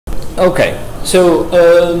Okay, so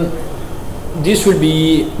this will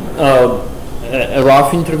be a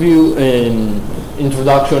rough interview and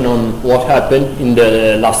introduction on what happened in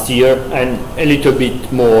the last year and a little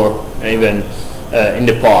bit more even in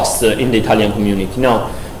the past in the Italian community. Now,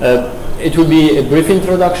 it will be a brief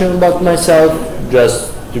introduction about myself,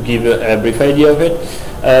 just to give a brief idea of it,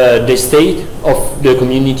 the state of the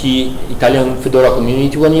community, Italian Fedora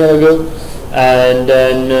community 1 year ago, and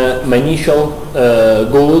then my initial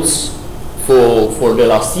goals for the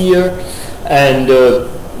last year, and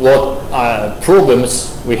what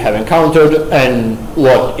problems we have encountered, and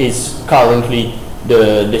what is currently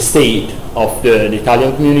the state of the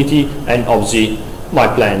Italian community, and obviously my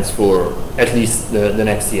plans for at least the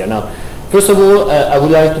next year. Now, first of all, I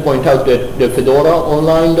would like to point out that the Fedora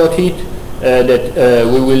online.it that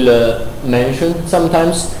we will mention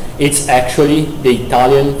sometimes, it's actually the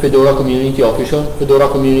Italian Fedora community, official Fedora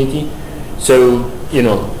community. So, you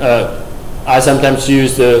know, I sometimes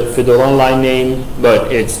use the Fedora Online name,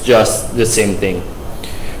 but it's just the same thing.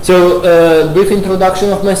 So, brief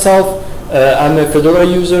introduction of myself. I'm a Fedora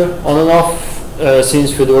user on and off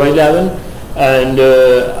since Fedora 11, and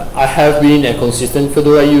I have been a consistent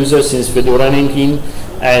Fedora user since Fedora 19,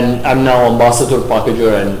 and I'm now ambassador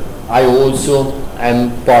packager, and I also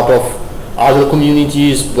am part of other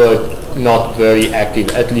communities, but not very active,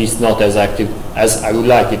 at least not as active as I would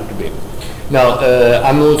like it to be. Now,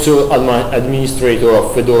 I'm also administrator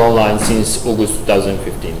of Fedora Online since August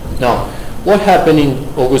 2015. Now, what happened in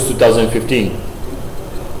August 2015?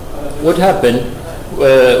 What happened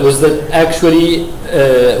was that actually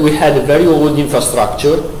we had a very old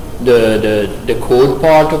infrastructure. The code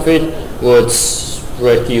part of it was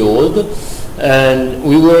pretty old, and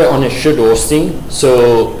we were on a shared hosting,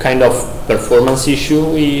 so kind of performance issue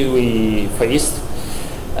we faced,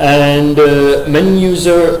 and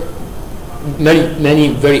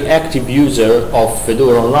many very active users of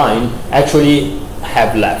Fedora Online actually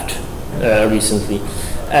have left recently,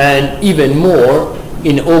 and even more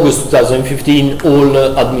in August 2015 all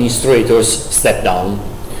administrators stepped down.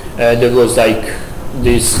 There was like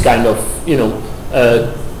this kind of, you know,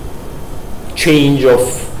 change of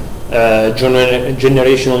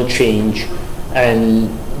generational change, and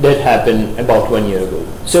that happened about 1 year ago.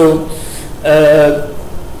 So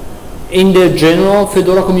in the general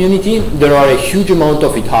Fedora community, there are a huge amount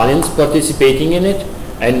of Italians participating in it,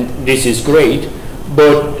 and this is great,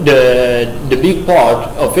 but the big part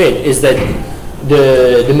of it is that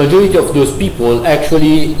the majority of those people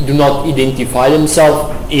actually do not identify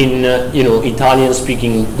themselves in you know, Italian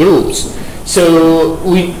speaking groups. So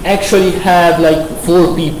we actually have like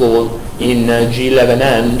 4 people in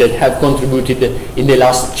G11M that have contributed in the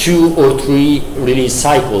last 2 or 3 release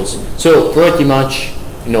cycles. So pretty much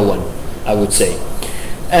no one, I would say.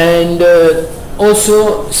 And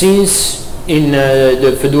also, since in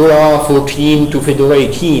the Fedora 14 to Fedora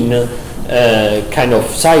 18 kind of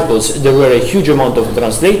cycles, there were a huge amount of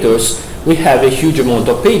translators. We have a huge amount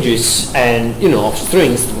of pages and, you know, of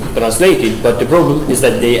strings translated, but the problem is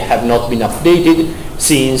that they have not been updated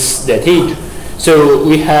since that age. So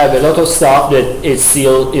we have a lot of stuff that is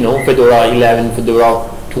still, you know, Fedora 11, Fedora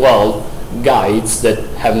 12 guides that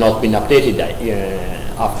have not been updated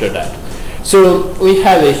after that. So we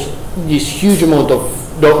have this huge amount of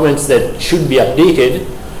documents that should be updated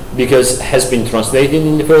because it has been translated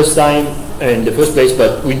in the first place,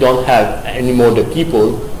 but we don't have any more the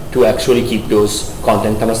people to actually keep those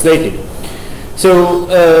content translated. So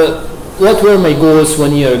what were my goals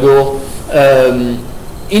 1 year ago?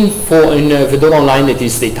 In Fedora Online, that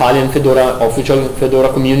is the Italian Fedora official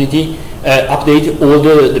Fedora community, update all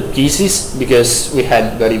the pieces, because we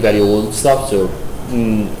had very old stuff, so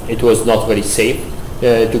it was not very safe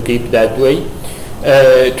to keep that way.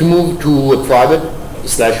 To move to a private /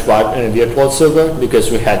 virtual server,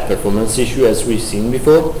 because we had performance issue as we've seen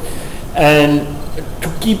before, and to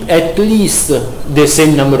keep at least the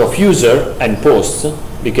same number of users and posts,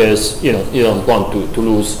 because you know, you don't want to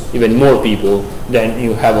lose even more people than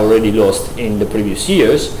you have already lost in the previous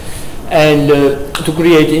years, and to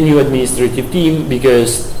create a new administrative team,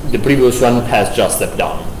 because the previous one has just stepped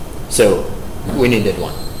down, so we needed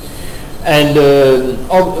one. And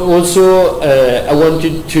also I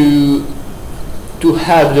wanted to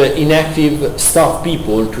have the inactive staff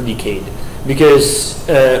people to decade, because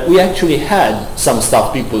we actually had some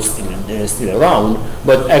staff people still around,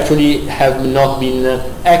 but actually have not been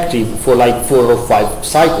active for like 4 or 5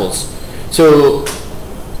 cycles. So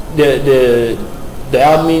the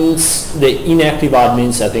admins, the inactive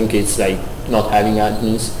admins, I think it's like not having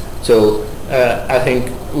admins. So I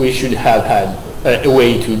think we should have had a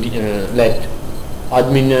way to let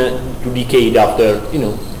admin to decade after, you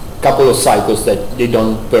know, couple of cycles that they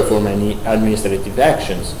don't perform any administrative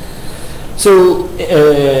actions. So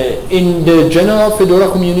in the general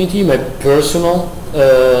Fedora community, my personal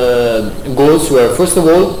goals were, first of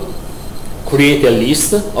all, create a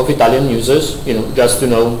list of Italian users, just to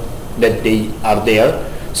know that they are there.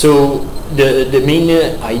 So the main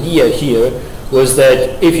idea here was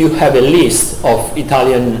that if you have a list of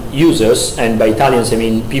Italian users, and by Italians I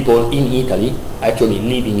mean people in Italy, actually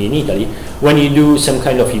living in Italy, when you do some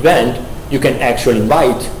kind of event, you can actually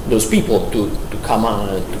invite those people to come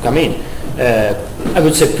in. I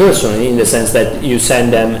would say personally, in the sense that you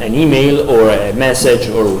send them an email or a message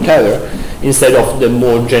or whatever, instead of the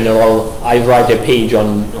more general, I write a page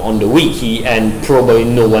on the wiki and probably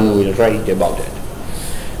no one will write about it.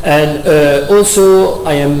 And also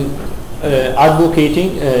I am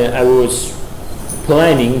advocating, I was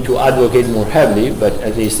planning to advocate more heavily, but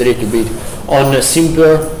at least a little bit, on a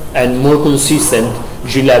simpler and more consistent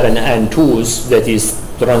G11N tools, that is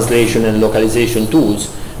translation and localization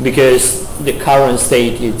tools, because the current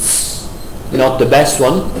state is not the best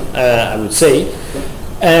one, I would say.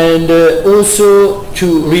 And also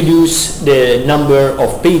to reduce the number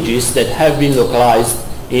of pages that have been localized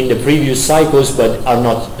in the previous cycles but are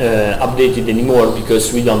not updated anymore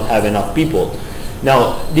because we don't have enough people.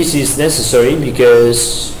 Now this is necessary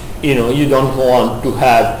because you don't want to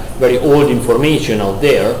have very old information out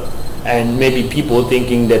there and maybe people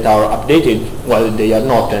thinking that are updated while they are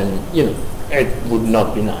not, and it would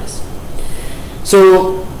not be nice.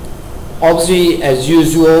 So obviously, as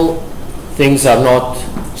usual, things are not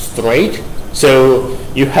straight. So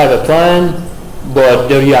you have a plan, but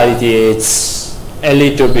the reality is a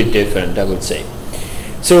little bit different, I would say.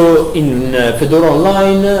 So in Fedora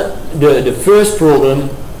Online, the first problem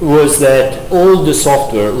was that all the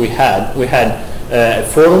software we had a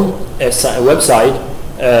forum, a website,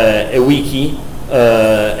 a wiki,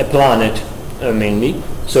 a planet mainly.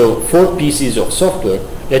 So 4 pieces of software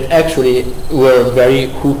that actually were very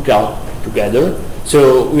hooked up together.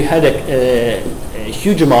 So we had a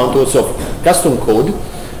huge amount also of custom code,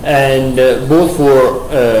 and both for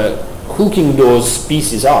hooking those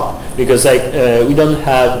pieces up, because we don't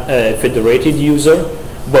have a federated user,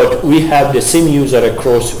 but we have the same user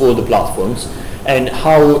across all the platforms. And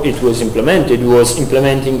how it was implemented was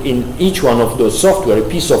implementing in each one of those software a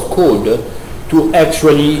piece of code to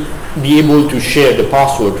actually be able to share the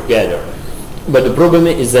password together. But the problem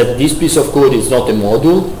is that this piece of code is not a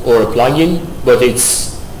module or a plugin, but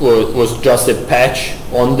was just a patch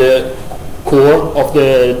on the core of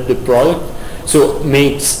the product, so it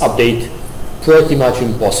makes update pretty much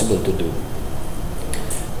impossible to do.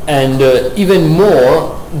 And even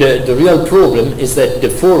more, the real problem is that the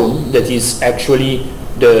forum, that is actually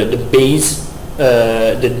the base,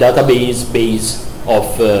 the database base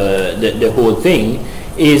of the whole thing,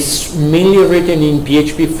 is mainly written in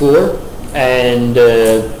PHP 4, and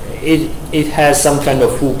it has some kind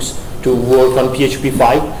of hooks to work on PHP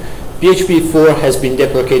 5. PHP 4 has been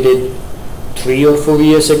deprecated 3 or 4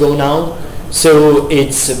 years ago now, so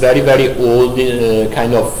it's a very, very old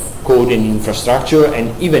kind of code and infrastructure.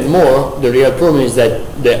 And even more, the real problem is that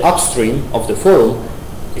the upstream of the forum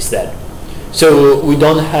is dead. So we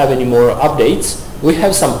don't have any more updates. We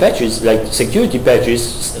have some patches, like security patches.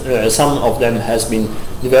 Some of them has been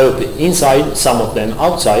developed inside, some of them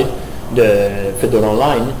outside the Fedora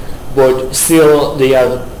Online, but still they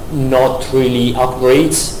are not really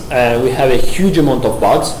upgrades. We have a huge amount of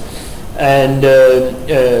bugs, and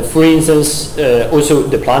for instance, also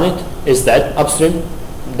the planet is dead upstream,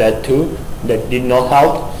 that too, that did not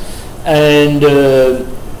help. And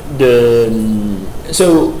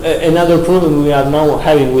so another problem we are now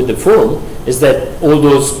having with the forum is that all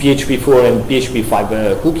those PHP 4 and PHP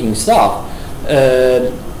 5 hooking stuff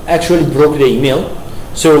actually broke the email.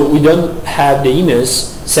 So we don't have the emails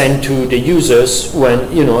sent to the users when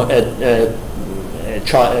a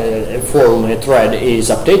forum, a thread is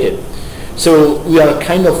updated. So we are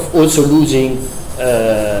kind of also losing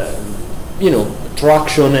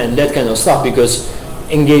traction and that kind of stuff, because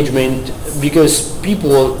engagement, because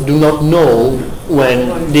people do not know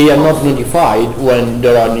when they are not notified when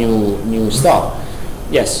there are new stuff.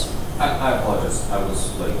 Yes. I apologize. I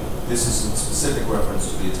was like, this is in specific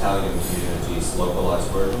reference to the Italian community's localized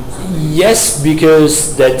versions? Yes,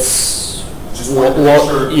 because that's just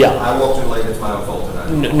sure. Yeah. I walked in late, it's my own fault.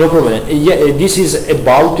 No problem. Yeah, this is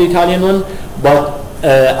about the Italian one, but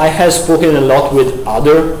I have spoken a lot with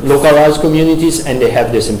other localized communities, and they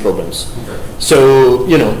have the same problems. Okay. So,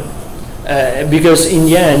 because in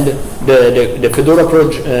the end, the Fedora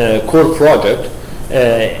core project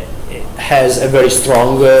has a very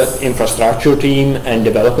strong infrastructure team and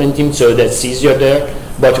development team, so that's easier there.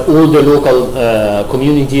 but all the local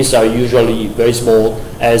communities are usually very small,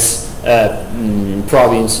 as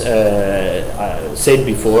Province said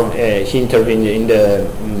before. He intervened in the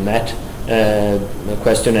MET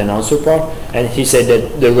question and answer part, and he said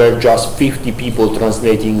that there were just 50 people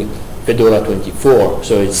translating Fedora 24,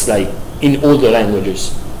 so it's like in all the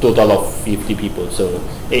languages, total of 50 people, so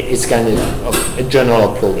it's kind of a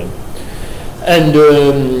general problem. And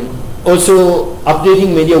also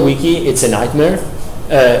updating MediaWiki, it's a nightmare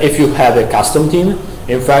if you have a custom team.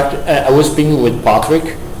 In fact, I was speaking with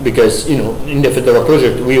Patrick, because in the Fedora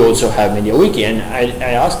project we also have MediaWiki, and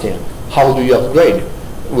I asked him, how do you upgrade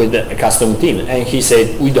with a custom team? And he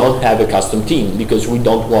said, we don't have a custom team because we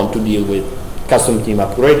don't want to deal with custom team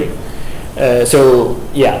upgrading. So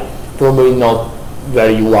yeah, probably not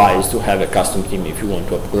very wise to have a custom team if you want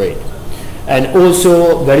to upgrade. And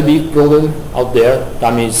also, very big problem out there,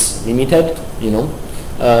 time is limited,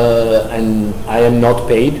 and I am not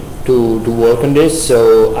paid to work on this,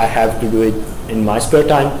 so I have to do it in my spare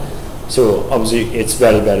time. So obviously it's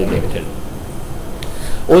very, very limited.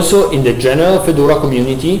 Also in the general Fedora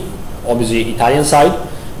community, obviously Italian side,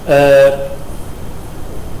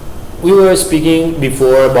 we were speaking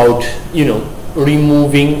before about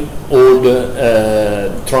removing all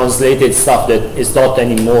the translated stuff that is not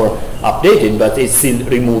anymore updated, but it's still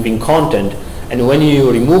removing content. And when you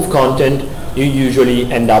remove content, you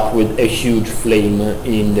usually end up with a huge flame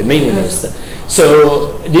in the mailing list.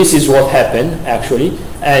 So this is what happened actually,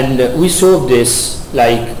 and we solved this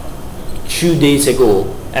like 2 days ago,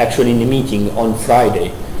 actually, in the meeting on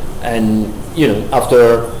Friday. And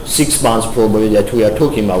after 6 months probably that we are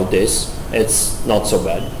talking about this, it's not so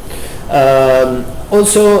bad.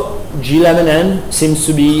 Also, G11N seems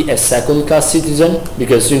to be a second-class citizen,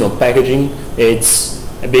 because packaging, it's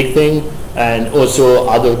a big thing, and also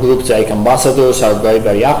other groups like ambassadors are very,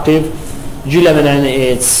 very active. G11N,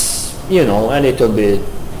 it's a little bit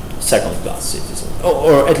second-class citizen,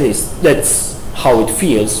 or at least that's how it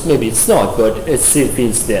feels. Maybe it's not, but it still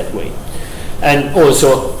feels that way. And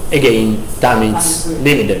also, again, time is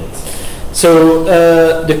limited. So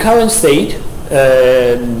the current state,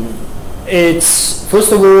 it's,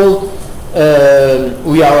 first of all,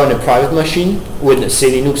 we are on a private machine with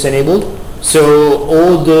C Linux enabled, so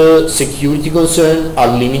all the security concerns are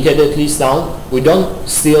limited, at least now. We don't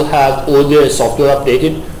still have all the software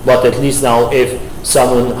updated, but at least now if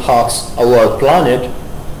someone hacks our planet,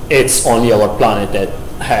 it's only our planet that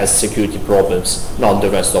has security problems, not the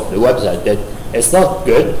rest of the website. That is not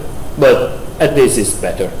good, but at least it's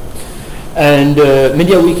better. And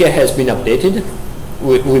MediaWiki has been updated.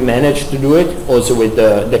 We managed to do it also with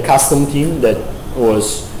the custom team that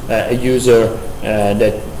was a user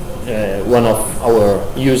that one of our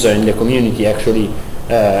users in the community actually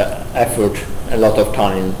effort a lot of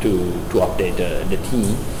time to update the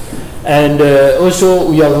team. And also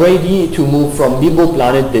we are ready to move from Bilbo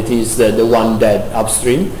Planet, that is the one dead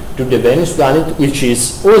upstream, to the Venus Planet, which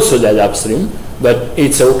is also dead upstream, but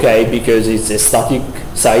it's okay because it's a static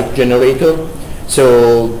site generator.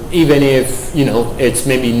 So even if it's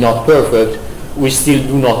maybe not perfect, we still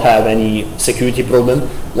do not have any security problem.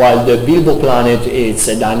 While the Bilbo Planet is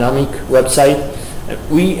a dynamic website,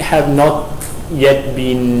 we have not yet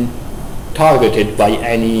been targeted by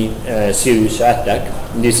any serious attack.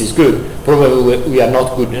 This is good. Probably we are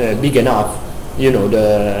not good, big enough.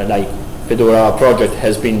 The Fedora project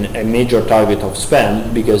has been a major target of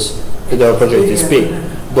spam because Fedora project is big,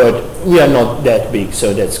 but we are not that big,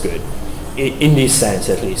 so that's good. In this sense,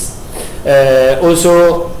 at least.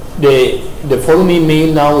 Also, the forum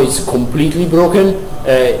email now is completely broken.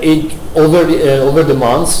 Over the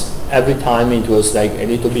months, every time it was like a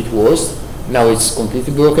little bit worse. Now it's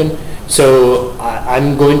completely broken. So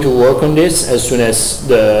I'm going to work on this as soon as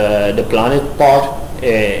the planet part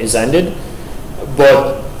is ended.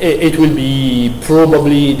 But it will be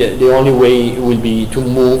probably the only way will be to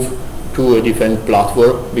move to a different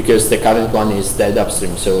platform, because the current one is dead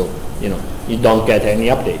upstream. So you don't get any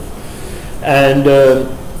update. And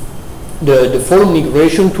the forum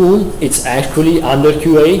migration tool, it's actually under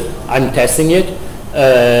QA. I'm testing it.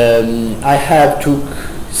 I have took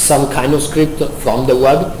some kind of script from the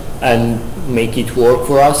web and make it work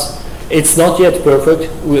for us. It's not yet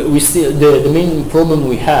perfect. We still, the main problem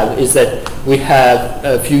we have is that we have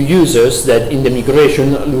a few users that in the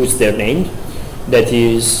migration lose their name. That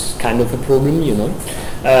is kind of a problem,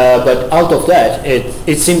 but out of that,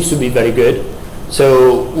 it seems to be very good.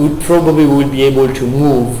 So we probably will be able to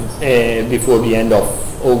move before the end of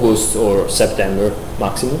August or September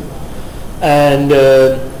maximum. And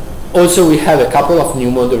also we have a couple of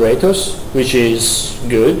new moderators, which is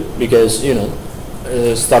good because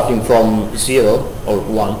starting from 0 or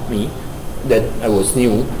 1, me, that I was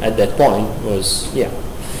new at that point, was, yeah.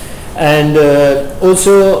 And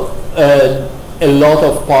also a lot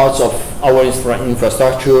of parts of our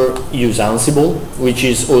infrastructure use Ansible, which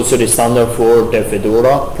is also the standard for the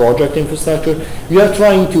Fedora project infrastructure. We are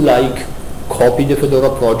trying to like copy the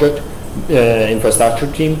Fedora project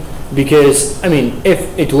infrastructure team, because I mean,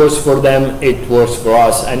 if it works for them, it works for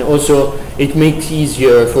us, and also it makes it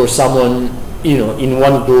easier for someone, you know, in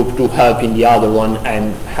one group to help in the other one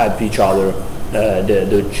and help each other,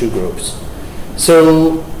 the two groups.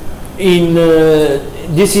 So in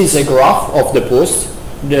this is a graph of the post.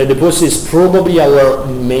 The post is probably our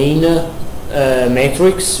main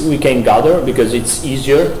matrix we can gather, because it's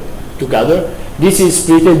easier to gather. This is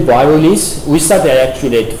split by release. We started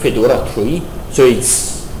actually at Fedora 3, so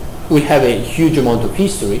we have a huge amount of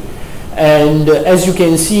history. And as you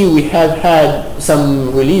can see, we have had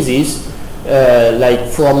some releases, like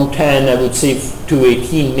from 10, I would say, to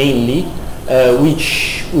 18 mainly,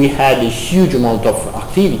 which we had a huge amount of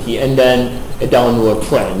activity, and then a downward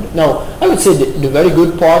trend. Now, I would say the very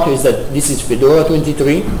good part is that this is Fedora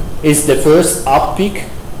 23, is the first up peak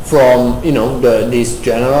from, you know, this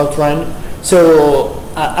general trend. So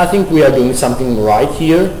I think we are doing something right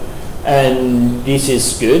here, and this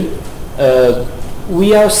is good.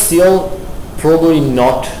 We are still probably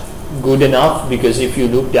not good enough, because if you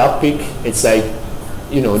look the up peak, it's like,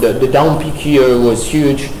 you know, the down peak here was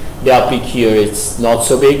huge, the up peak here it's not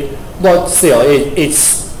so big, but still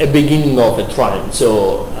it's a beginning of a trend.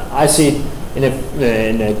 So I see it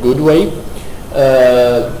in a good way.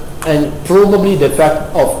 And probably the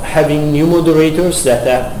fact of having new moderators that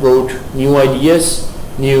have brought new ideas,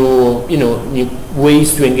 new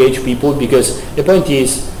ways to engage people, because the point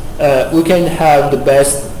is we can have the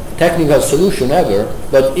best technical solution ever,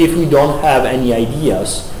 but if we don't have any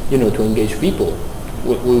ideas, you know, to engage people,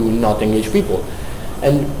 we will not engage people.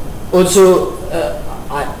 And also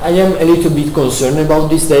I am a little bit concerned about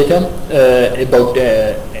this data, about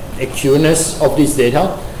the accurately of this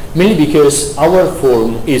data, mainly because our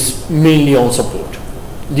forum is mainly on support.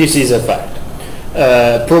 This is a fact.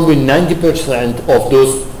 Probably 90% of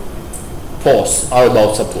those posts are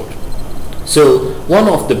about support. So one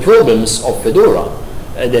of the problems of Fedora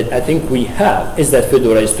that I think we have is that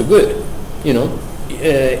Fedora is too good. You know,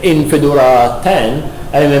 in Fedora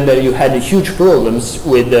 10, I remember you had huge problems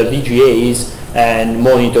with the VGAs and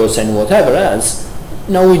monitors and whatever else.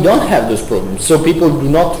 Now we don't have those problems, so people do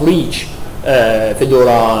not reach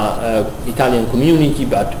Fedora Italian community,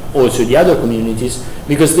 but also the other communities,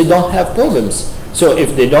 because they don't have problems. So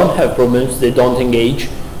if they don't have problems, they don't engage.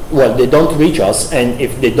 Well, they don't reach us, and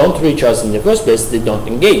if they don't reach us in the first place, they don't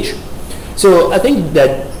engage. So I think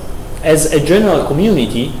that as a general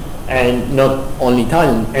community, and not only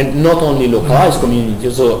Italian, and not only localized community,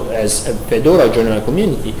 so as a Fedora general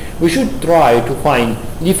community, we should try to find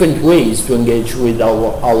different ways to engage with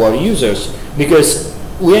our users, because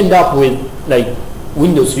we end up with like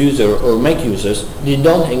Windows user or Mac users, they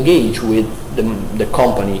don't engage with the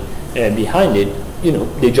company behind it, you know,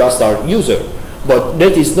 they just are user. But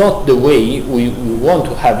that is not the way we want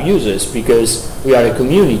to have users, because we are a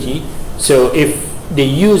community. So if they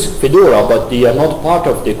use Fedora but they are not part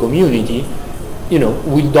of the community, you know,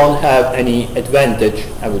 we don't have any advantage,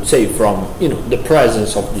 I would say, from, you know, the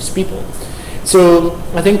presence of these people. So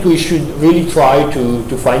I think we should really try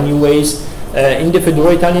to find new ways. In the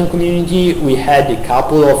Fedora Italian community, we had a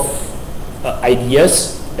couple of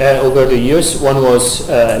ideas over the years. One was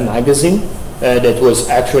a magazine that was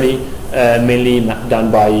actually mainly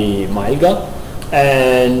done by Mailga,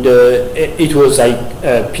 and it was like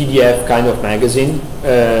a PDF kind of magazine,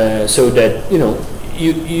 so that, you know,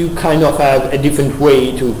 you kind of have a different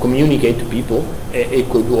way to communicate to people. It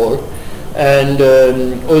could work. And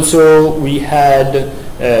also we had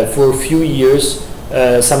for a few years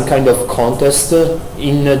some kind of contest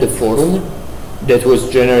in the forum that was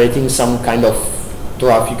generating some kind of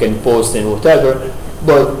traffic and post and whatever,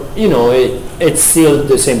 but you know, it's still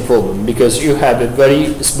the same problem, because you have a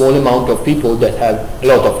very small amount of people that have a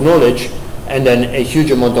lot of knowledge, and then a huge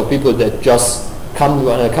amount of people that just come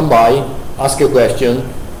by, ask a question,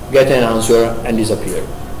 get an answer, and disappear.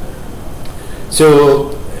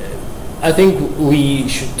 So I think we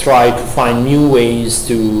should try to find new ways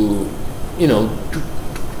to, you know,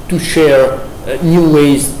 to share new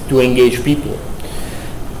ways to engage people.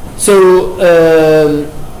 So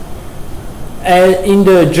in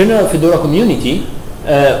the general Fedora community,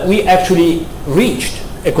 we actually reached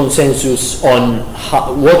a consensus on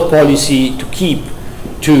what policy to keep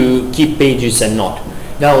pages and not.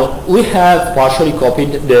 Now, we have partially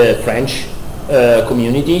copied the French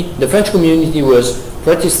community. The French community was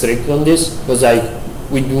pretty strict on this, because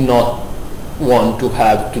we do not want to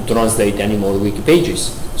have to translate any more wiki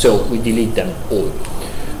pages, so we delete them all.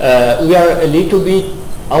 We are a little bit,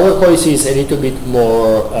 our policy is a little bit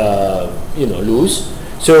more loose,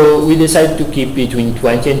 so we decided to keep between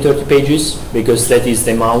 20 and 30 pages, because that is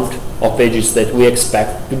the amount of pages that we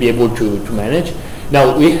expect to be able to manage.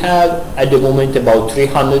 Now we have at the moment about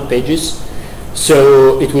 300 pages,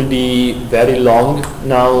 so it will be very long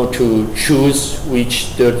now to choose which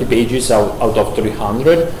 30 pages out of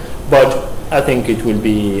 300, but I think it will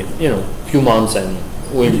be few months and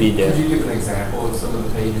we'll be there. Could you give an example of some of the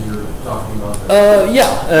pages you're talking about?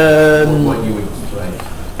 Yeah. What you would like?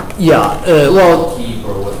 Yeah. Well, Keep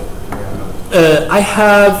or what? I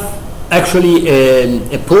have actually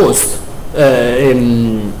a post, a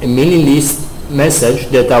mailing list message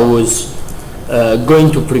that I was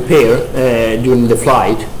going to prepare during the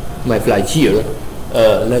flight, my flight here.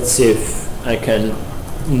 Let's see if I can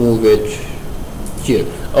move it here.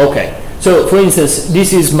 Okay. So, for instance,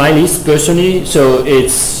 this is my list personally, so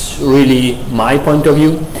it's really my point of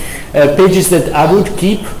view. Pages that I would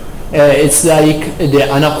keep, it's like the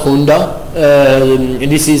Anaconda.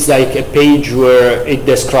 This is like a page where it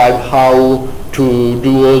describes how to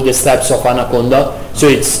do all the steps of Anaconda. So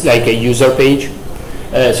it's like a user page.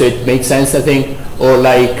 So it makes sense, I think. Or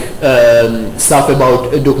like stuff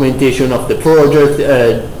about documentation of the project,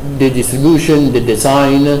 the distribution, the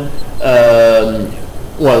design,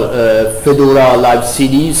 Fedora Live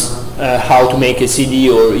CDs, how to make a CD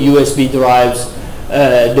or USB drives,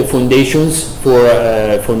 the foundations for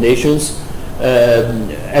foundations, a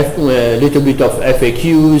little bit of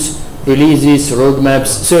FAQs, releases, roadmaps.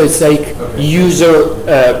 So it's like user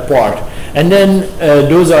part. And then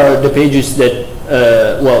those are the pages that,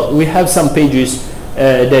 we have some pages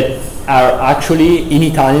that are actually in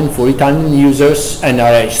Italian for Italian users and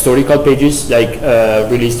are historical pages like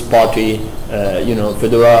released party,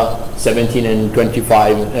 Fedora 17 and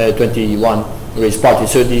 21 release party.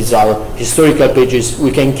 So these are historical pages.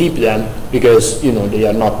 We can keep them because they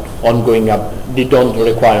are not ongoing they don't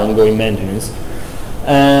require ongoing maintenance.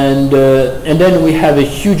 And then we have a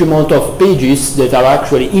huge amount of pages that are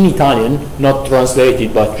actually in Italian, not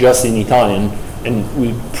translated, but just in Italian. And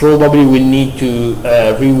we probably will need to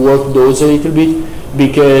rework those a little bit,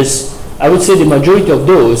 because I would say the majority of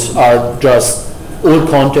those are just old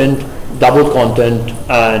content, double content,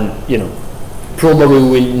 and probably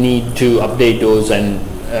we'll need to update those and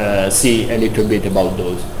see a little bit about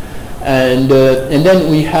those. And then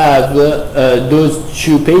we have those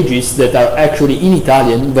 2 pages that are actually in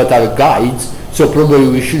Italian but are guides, so probably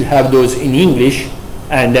we should have those in English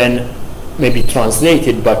and then maybe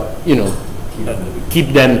translated, but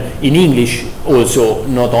keep them in English also,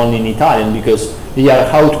 not only in Italian, because they are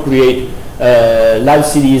how to create live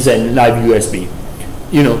CDs and live USB.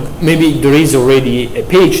 Maybe there is already a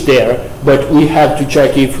page there, but we have to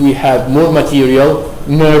check if we have more material,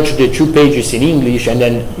 merge the 2 pages in English and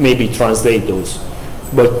then maybe translate those.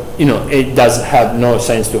 But it does have no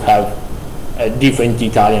sense to have a different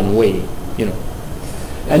Italian way,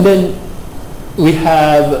 And then we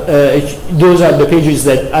have, those are the pages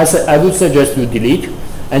that I would suggest to delete,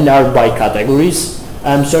 and are by categories.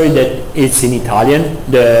 I'm sorry that it's in Italian,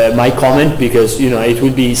 my comment, because it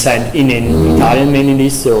will be sent in an Italian mailing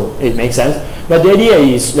list, so it makes sense. But the idea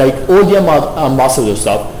is, like all the ambassador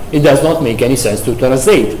stuff, it does not make any sense to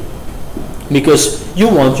translate, because you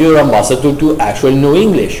want your ambassador to actually know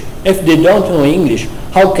English. If they don't know English,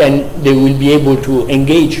 how can they will be able to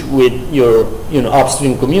engage with your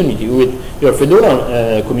upstream community, with your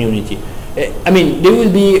Fedora community? I mean, they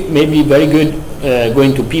will be maybe very good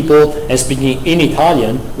going to people and speaking in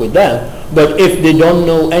Italian with them, but if they don't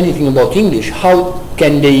know anything about English, how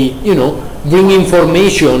can they bring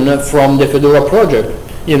information from the Fedora project?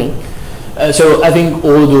 So I think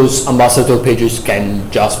all those ambassador pages can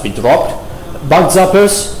just be dropped. Bug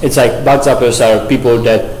zappers, it's like bug zappers are people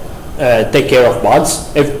that take care of bugs.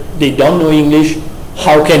 If they don't know English,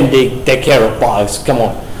 how can they take care of bugs? Come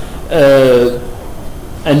on.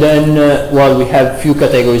 And then, we have few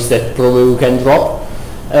categories that probably we can drop.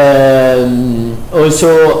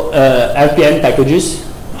 Also, RPM packages,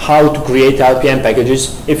 how to create RPM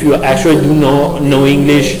packages. If you actually do know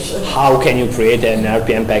English, how can you create an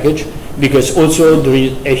RPM package? Because also there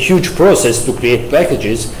is a huge process to create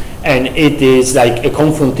packages, and it is like a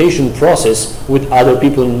confrontation process with other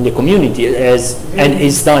people in the community, and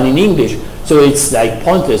it's done in English. So it's like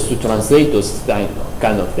pointless to translate those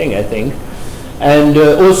kind of thing, I think. And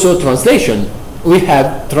also translation. We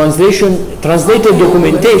have translated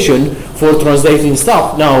documentation for translating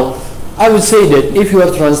stuff. Now, I would say that if you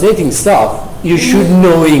are translating stuff, you should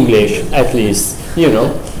know English at least, you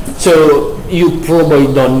know. So you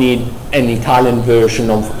probably don't need an Italian version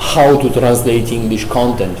of how to translate English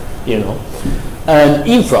content, you know. And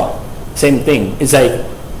infra, same thing. It's like,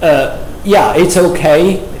 yeah, it's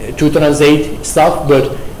okay to translate stuff,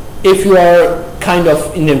 but if you are kind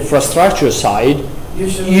of in the infrastructure side,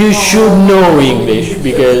 you should know English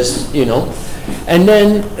because, you know. And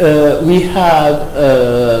then we have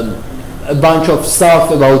a bunch of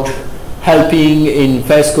stuff about helping in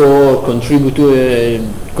FESCO or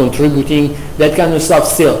contributing, that kind of stuff.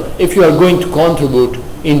 Still, if you are going to contribute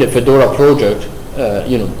in the Fedora project,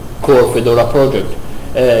 you know, core Fedora project,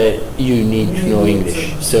 you need to know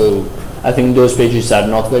English. So I think those pages are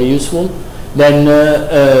not very useful. Then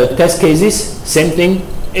test cases, same thing.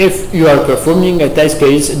 If you are performing a test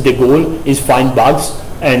case, the goal is find bugs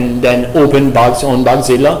and then open bugs on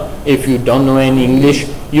Bugzilla. If you don't know any English,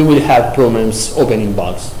 you will have problems opening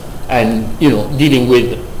bugs and, you know, dealing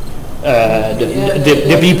with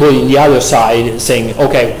the people in the other side saying,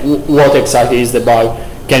 okay, what exactly is the bug?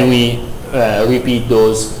 Can we repeat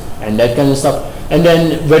those and that kind of stuff? And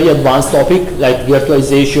then very advanced topic like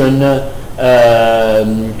virtualization,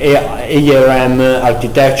 ARM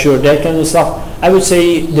architecture, that kind of stuff. I would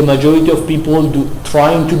say the majority of people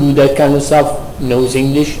trying to do that kind of stuff knows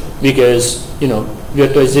English because, you know,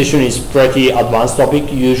 virtualization is pretty advanced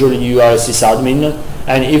topic. Usually you are a sysadmin,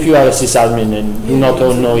 and if you are a sysadmin and do not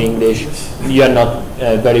know English, you are not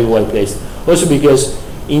very well placed. Also because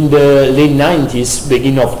in the late 90s,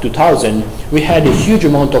 beginning of 2000, we had a huge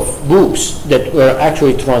amount of books that were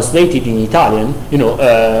actually translated in Italian, you know,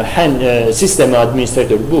 system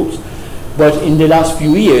administrator books. But in the last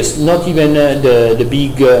few years, not even the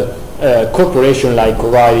big corporation like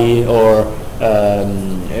O'Reilly or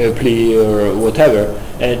Airplay or whatever,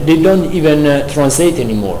 they don't even translate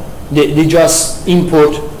anymore. They just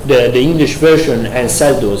import the English version and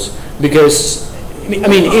sell those because, I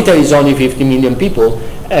mean, Italy is only 50 million people,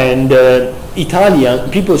 and Italian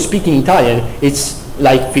people speaking Italian, it's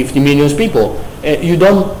like 50 million people. You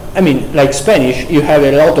don't, I mean, like Spanish, you have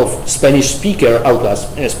a lot of Spanish speaker out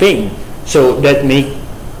of Spain, so that may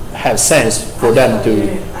have sense for them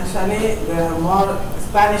to. Actually, there are more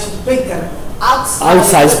Spanish speaker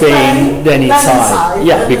outside Spain than inside.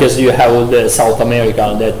 Yeah, because you have all the South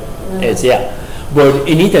America that is, yeah. But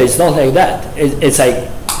in Italy, it's not like that. It's like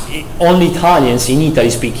only Italians in Italy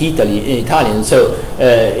speak Italian, so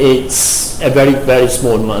it's a very, very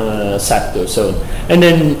small sector. So, and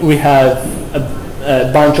then we have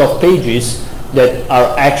a bunch of pages that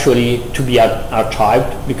are actually to be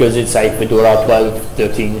archived because it's like Fedora 12,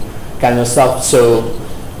 13 kind of stuff. So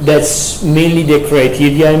that's mainly the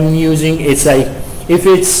criteria I'm using. It's like if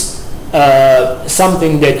it's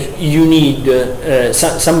something that you need,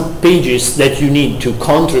 some pages that you need to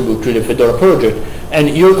contribute to the Fedora project, and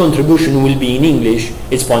your contribution will be in English,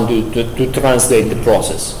 it's fine to translate the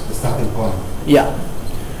process. The starting point. Yeah.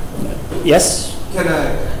 Yes? Can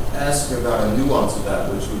I ask about a nuance of that,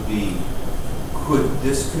 which would be, could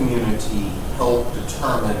this community help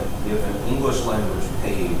determine if an English language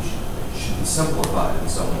page should be simplified in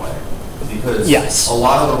some way? Because yes, a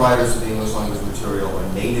lot of the writers of the English language material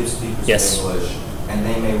are native speakers yes, of English, and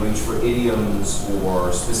they may reach for idioms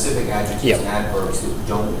or specific adjectives yep, and adverbs that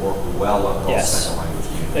don't work well across yes, second language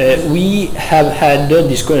communities. We have had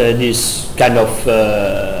this kind of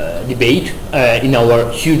debate in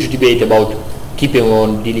our huge debate about keeping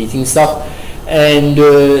on deleting stuff, and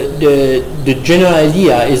the general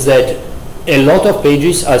idea is that a lot of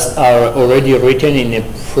pages are already written in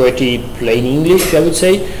a pretty plain English, I would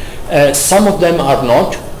say. Some of them are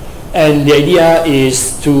not, and the idea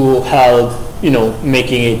is to help, you know,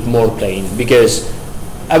 making it more plain, because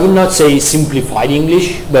I would not say simplified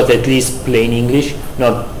English, but at least plain English,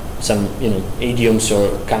 not some, you know, idioms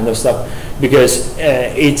or kind of stuff, because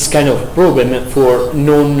it's kind of problem for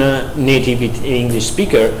non-native English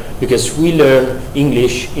speaker, because we learn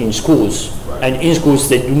English in schools, right, and in schools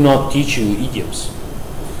they do not teach you idioms.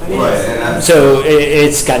 Right. So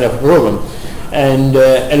it's kind of a problem. And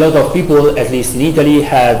a lot of people, at least in Italy,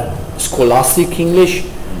 have scholastic English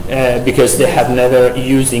because they have never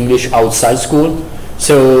used English outside school.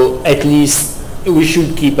 So at least we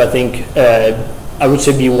should keep, I think, I would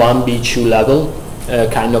say B1, B2 level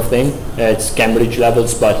kind of thing. It's Cambridge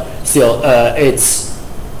levels, but still it's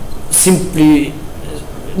simply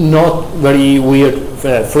not very weird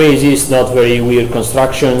phrases, not very weird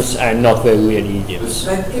constructions, and not very weird idioms.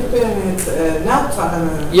 Like keeping it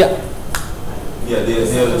neutral. Yeah. Yeah, the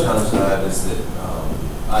other challenge I have is that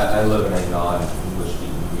I live in a non-English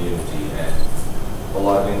speaking community, and a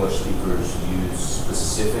lot of English speakers use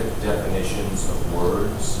specific definitions of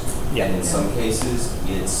words Yeah. And in some cases,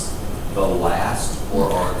 it's the last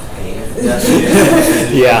or archaic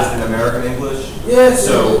definition Yeah. in American English. Yes.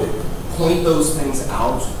 So point those things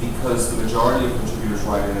out because the majority of contributors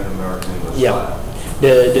write in an American English Yeah. style.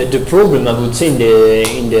 The problem I would say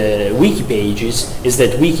in the wiki pages is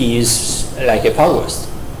that wiki is like a Far West,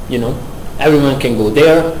 you know. Everyone can go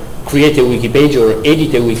there, create a wiki page or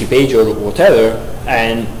edit a wiki page or whatever,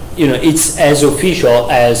 and you know it's as official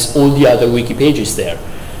as all the other wiki pages there.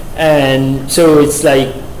 And so it's like,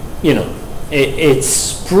 you know,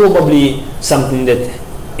 it's probably something that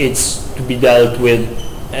it's to be dealt with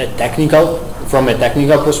from a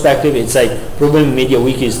technical perspective. It's like probably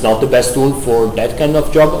MediaWiki is not the best tool for that kind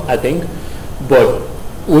of job, I think, but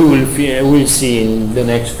we'll see in the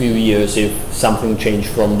next few years if something changed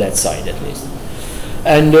from that side at least.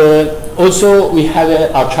 And also we have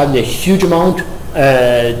archived a huge amount.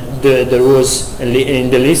 There was in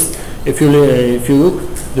the list, if you look,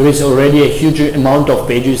 there is already a huge amount of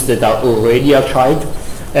pages that are already archived,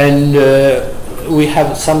 and we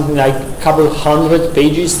have something like a couple hundred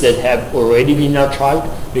pages that have already been archived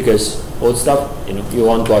because old stuff, you know, you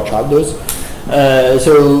want to archive those.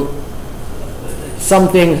 So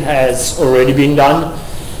something has already been done.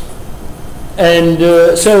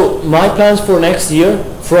 And so my plans for next year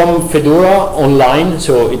from Fedora Online,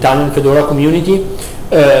 so Italian Fedora Community,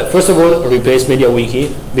 first of all, replace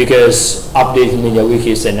MediaWiki because updating MediaWiki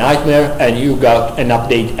is a nightmare and you got an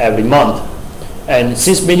update every month. And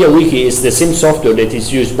since MediaWiki is the same software that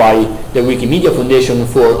is used by the Wikimedia Foundation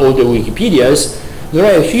for all the Wikipedias, there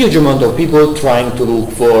are a huge amount of people trying to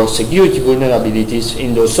look for security vulnerabilities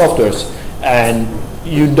in those softwares, and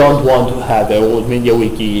you don't want to have an old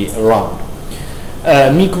MediaWiki around.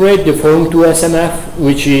 Migrate the forum to SMF,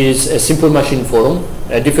 which is a simple machine forum,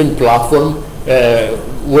 a different platform,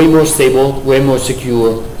 way more stable, way more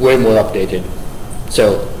secure, way more updated.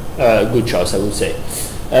 So, good choice, I would say.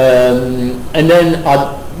 And then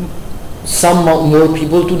add some more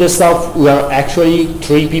people to the staff. We are actually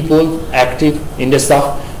 3 people active in the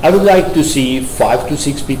staff. I would like to see 5 to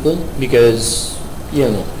 6 people because, you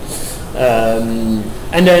know,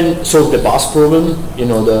 and then solve the bus problem. You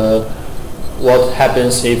know, what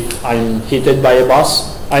happens if I'm hit by a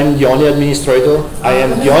bus? I'm the only administrator. I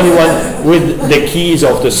am the only one with the keys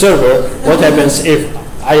of the server. What happens if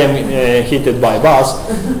I am hit by a bus?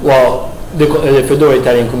 Well, the Fedora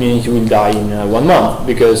Italian community will die in 1 month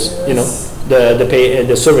because, you know,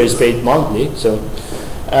 the server is paid monthly. So,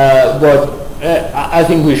 but I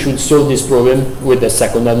think we should solve this problem with the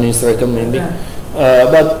second administrator maybe.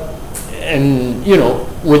 And you know,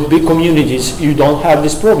 with big communities, you don't have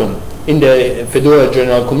this problem. In the Fedora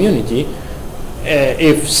general community,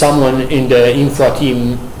 if someone in the infra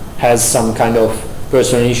team has some kind of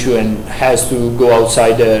personal issue and has to go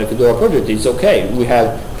outside the Fedora project, it's okay. We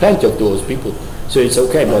have plenty of those people, so it's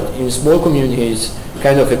okay. But in small communities,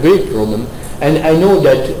 kind of a big problem. And I know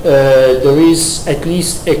that there is at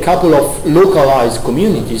least a couple of localized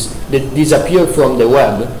communities that disappear from the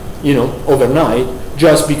web, you know, overnight,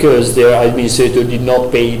 just because their administrator did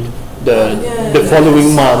not pay the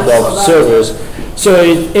following month of servers. So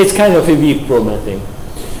it's kind of a big problem, I think.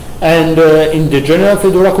 And in the general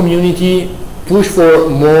Fedora community, push for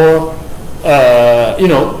more, you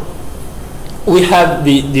know, we have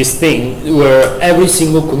this thing where every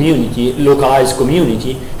single community, localized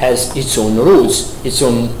community, has its own rules, its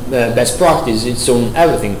own best practice, its own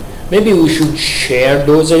everything. Maybe we should share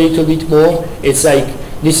those a little bit more. It's like,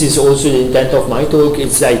 this is also the intent of my talk.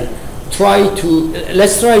 It's like,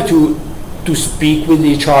 let's try to speak with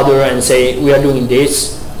each other and say, we are doing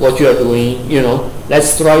this, what you are doing, you know.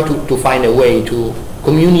 Let's try to find a way to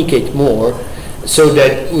communicate more so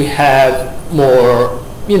that we have more,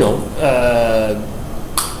 you know,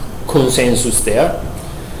 consensus there.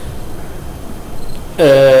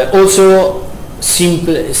 Also,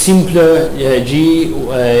 simpler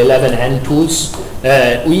G11N tools.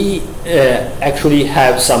 We actually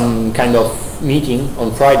have some kind of meeting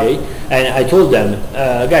on Friday, and I told them,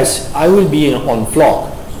 guys, I will be on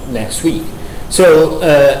Flock next week. So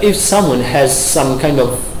if someone has some kind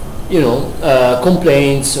of, you know,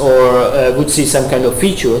 complaints or would see some kind of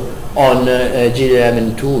feature on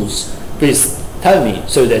G11 tools, please tell me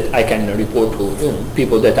so that I can report to, you know,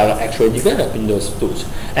 people that are actually developing those tools.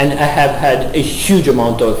 And I have had a huge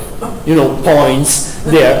amount of, you know, points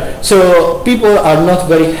there. So people are not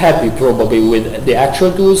very happy probably with the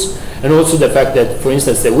actual tools, and also the fact that, for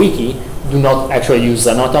instance, the wiki do not actually use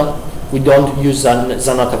Zanata. We don't use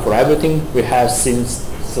Zanata for everything. We have some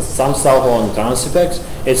stuff on Transifex.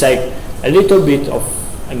 It's like a little bit of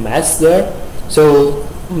a mess there. So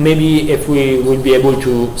maybe if we would be able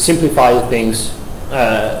to simplify things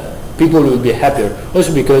people will be happier.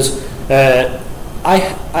 Also because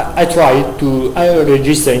I tried to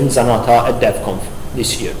register in Zanata at DevConf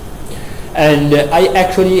this year, and I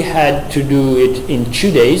actually had to do it in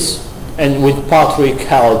 2 days, and with Patrick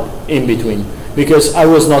help in between, because I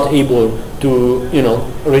was not able to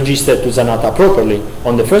register to Zanata properly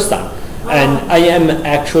on the first time. And I am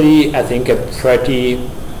actually, I think, a pretty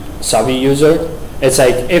savvy user. It's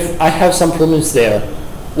like, if I have some problems there,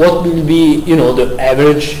 what will be the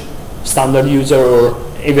average standard user, or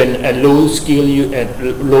even a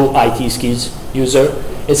low IT skills user?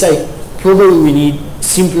 It's like, probably we need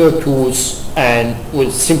simpler tools and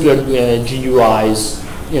with simpler GUIs,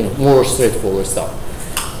 more straightforward stuff.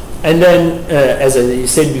 And then, as I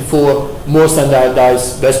said before, more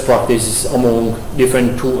standardized best practices among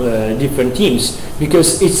different teams,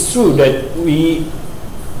 because it's true that we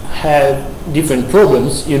have different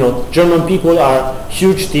problems. German people are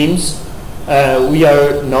huge teams. We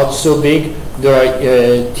are not so big. There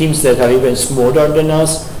are teams that are even smaller than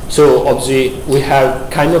us. So obviously we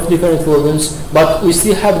have kind of different problems, but we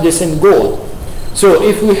still have the same goal. So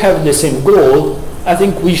if we have the same goal, I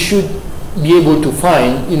think we should be able to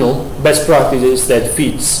find, best practices that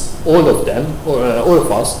fits all of them, or all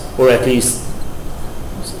of us, or at least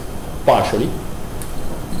partially.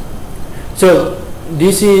 So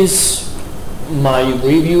this is my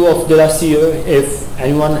review of the last year. If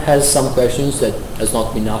anyone has some questions that has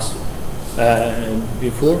not been asked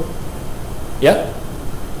before, yeah.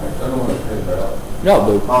 I don't want to cut it out.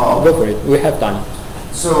 No, but go for it. We have time.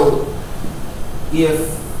 So,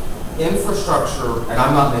 if infrastructure, and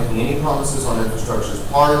I'm not making any promises on infrastructure's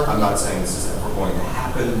part, I'm not saying this is ever going to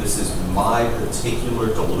happen, this is my particular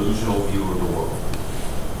delusional view of the world.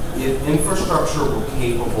 If infrastructure were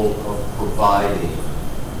capable of providing,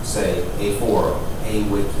 say, a forum, a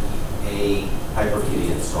wiki, a HyperKitty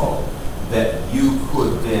install, that you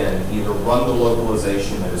could then either run the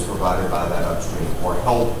localization that is provided by that upstream, or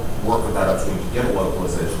help work with that upstream to get a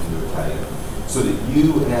localization to Italian, so that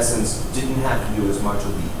you, in essence, didn't have to do as much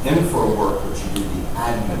of the infra work, but you did the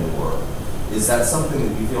admin work. Is that something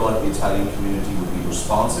that you feel like the Italian community would be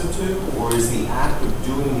responsive to, or is the act of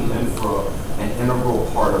doing the infra an integral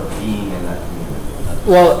part of being in that community?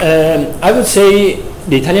 Well, I would say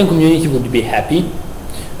the Italian community would be happy,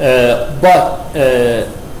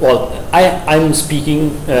 well, I'm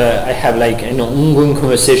speaking, I have like an ongoing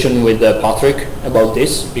conversation with Patrick about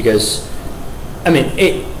this, because, I mean,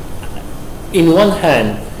 in one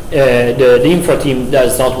hand, the infra team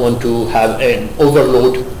does not want to have an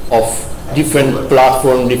overload of different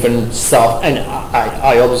platform, different stuff, and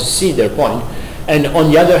I obviously see their point. And on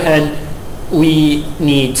the other hand, we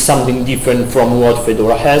need something different from what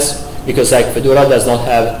Fedora has, because like Fedora does not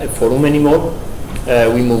have a forum anymore.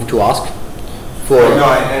 We moved to Ask. For what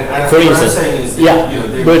I'm saying is that, yeah,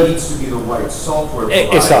 there needs to be the right software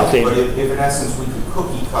provided, exactly. But if in essence we could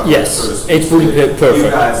cookie cutter, yes, so to speak, it would be perfect.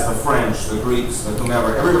 You guys, the French, the Greeks, the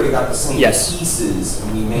whomever, everybody got the same yes. pieces,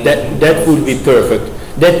 and we made that would be perfect.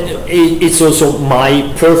 That it's also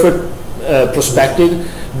my perfect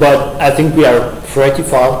perspective, but I think we are pretty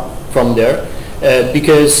far from there,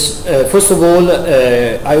 because first of all,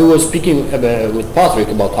 I was speaking with Patrick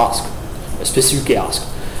about Ask, specifically Ask.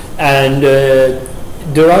 And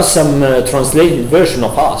there are some translated version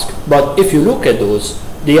of Ask, but if you look at those,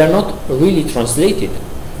 they are not really translated.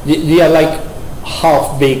 They are like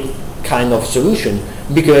half-baked kind of solution,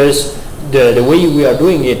 because the way we are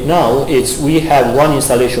doing it now is we have one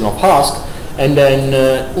installation of Ask, and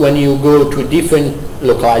then when you go to different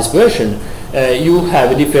localized version, you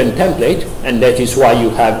have a different template, and that is why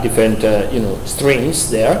you have different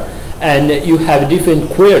strings there. And you have a different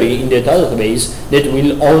query in the database that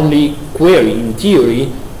will only query, in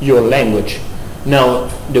theory, your language. Now,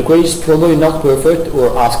 the query is probably not perfect,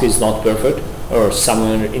 or Ask is not perfect, or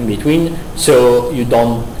somewhere in between, so you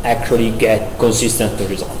don't actually get consistent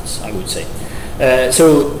results, I would say.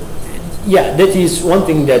 So, yeah, that is one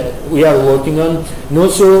thing that we are working on. And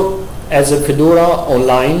also, as a Fedora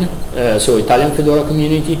online, so Italian Fedora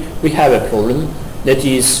Community, we have a problem. That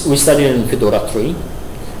is, we study in Fedora 3.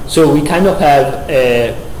 So we kind of have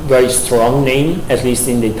a very strong name, at least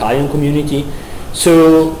in the Italian community.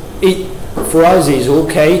 So for us it's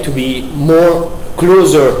okay to be more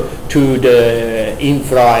closer to the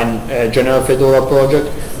infra and general Fedora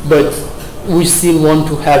project, but we still want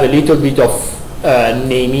to have a little bit of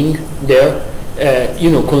naming there,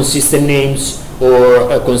 consistent names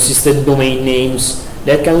or consistent domain names,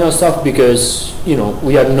 that kind of stuff, because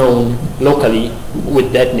we are known locally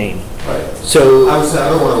with that name. Right. So I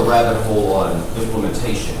don't want to rabbit hole on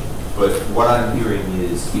implementation, but what I'm hearing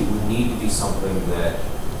is it would need to be something that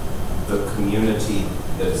the community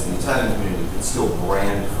that is the Italian community could still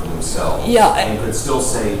brand for themselves. Yeah, and could still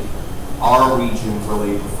say, our region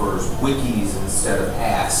really prefers wikis instead of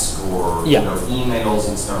ask, or Yeah. you know, emails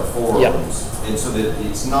instead of forums. Yeah. And so that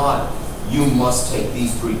it's not, you must take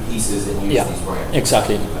these three pieces and use Yeah, these brands.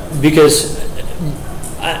 exactly. Because,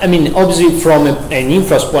 I mean, obviously from an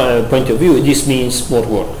infra point of view, this means more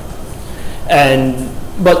work.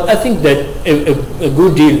 But I think that a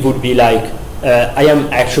good deal would be like, I am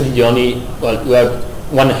actually the only, well, we are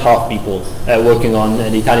 1.5 people working on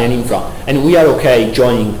the Italian infra, and we are okay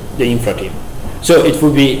joining the infra team. So it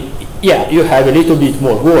would be, yeah, you have a little bit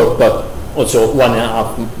more work, but also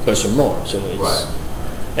 1.5 person more. So it's, Right.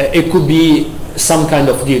 it could be some kind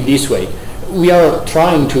of deal this way. We are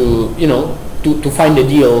trying to, you know, to find a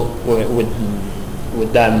deal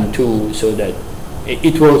with them too, so that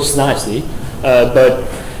it works nicely.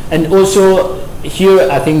 And also here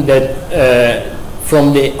I think that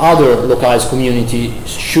from the other localized community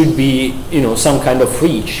should be, you know, some kind of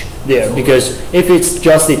reach there, because if it's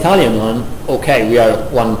just the Italian one, okay, we are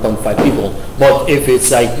 1.5 people, but if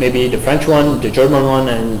it's like maybe the French one, the German one,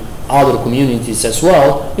 and other communities as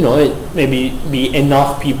well, you know, it maybe be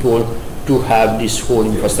enough people to have this whole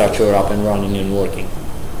infrastructure up and running and working.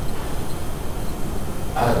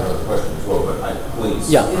 I have another question as well, but please,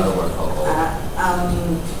 Yeah. I don't want to call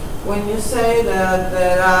When you say that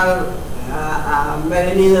there are a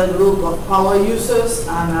very little group of power users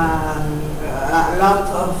and a lot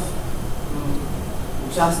of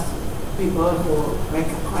just people who make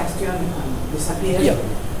a question and disappear, Yeah.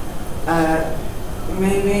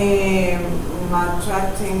 maybe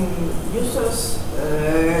attracting users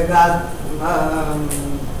that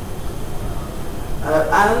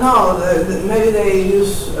I don't know, maybe they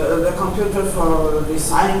use the computer for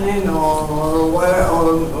designing or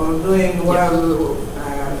doing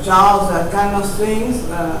jobs, that kind of things.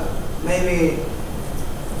 Maybe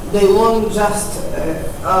they won't just,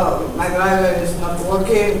 oh, my driver is not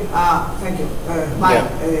working, thank you, bye.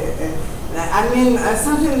 I mean,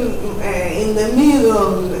 something in the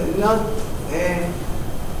middle, not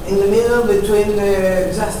in the middle between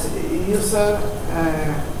just user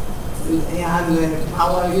and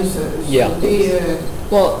power users. Yeah. Be,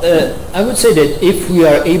 Well, I would say that if we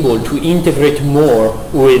are able to integrate more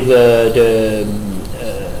with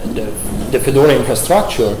the Fedora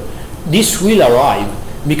infrastructure, this will arrive,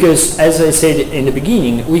 because as I said in the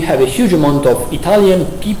beginning, we have a huge amount of Italian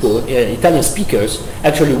people, Italian speakers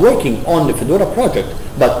actually working on the Fedora project,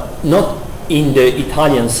 but not in the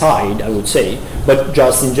Italian side, I would say, but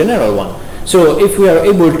just in general one. So if we are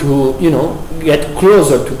able to, you know, get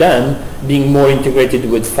closer to them, being more integrated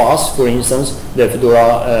with FAS, for instance, the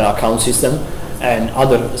Fedora account system, and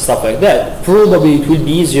other stuff like that, probably it will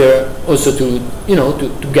be easier also to, you know, to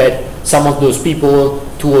get some of those people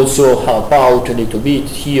to also help out a little bit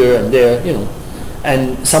here and there, you know.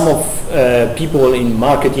 And some of people in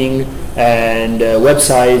marketing and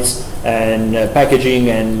websites and packaging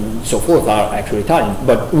and so forth are actually Italian,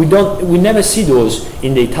 but we never see those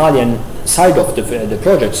in the Italian side of the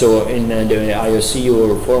project, so in the IOC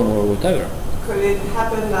or forum or whatever. could it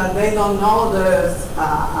happen that they don't know there's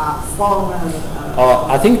a form?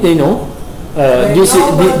 I think they know. This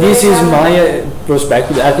is my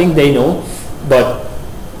perspective. I think they know, but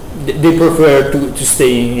they prefer to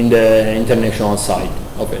stay in the international side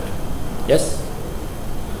of it. Yes?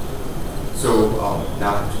 So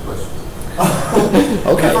now I have two questions.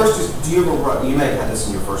 Okay. The first is, do you have you may have had this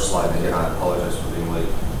in your first slide, and I apologize for being late.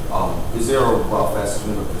 Is there a rough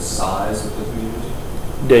estimate of the size of the community?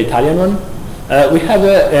 The Italian one? We have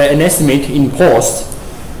an estimate in post.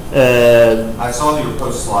 I saw your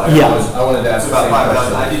post slide. Yeah. I wanted to ask It's about the same 5,000.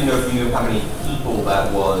 question. I didn't know if you knew how many people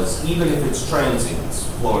that was, even if it's transients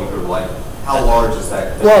flowing through. Like, how large is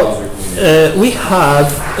that? Well, user community? we have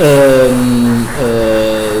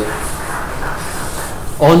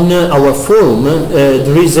on our forum,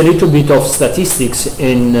 there is a little bit of statistics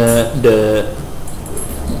in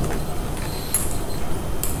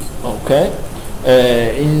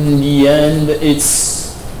in the end,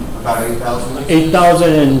 it's About 8,000?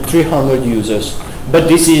 8,300 users. But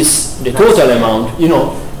this is the total amount, you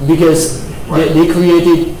know, because they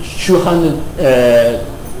created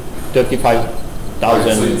 235,000,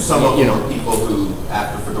 So some of you them know. are people who,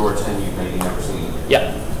 after Fedora 10, you've maybe never seen.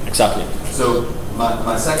 Yeah, exactly. So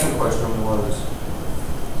my second question was,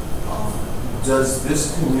 does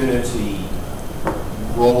this community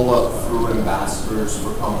roll up through ambassadors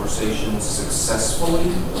for conversations successfully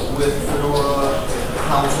with Fedora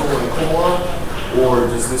Council and Core, or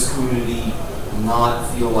does this community not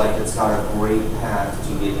feel like it's got a great path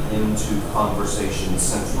to get into conversations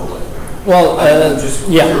centrally? Well, I'm just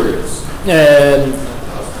yeah. curious.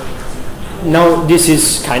 now this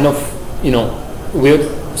is kind of, weird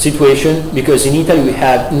situation, because in Italy we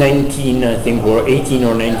have 19, I think, or 18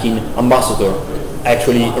 or 19 ambassadors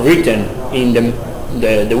actually written in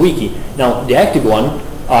the wiki. Now the active one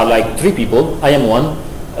are like 3 people. I am one,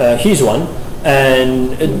 he's one,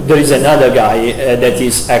 and there is another guy that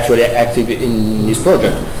is actually active in this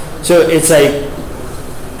project. So it's like,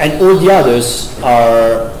 and all the others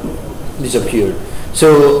are disappeared.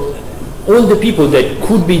 So all the people that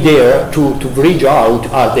could be there to reach out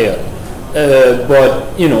are there.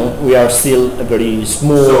 But we are still a very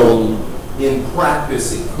small. So in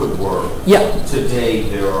practice, it could work. Yeah. Today,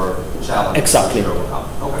 there are challenges. Exactly. to overcome.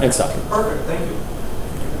 Okay. Exactly. Perfect. Thank you.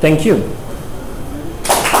 Thank you.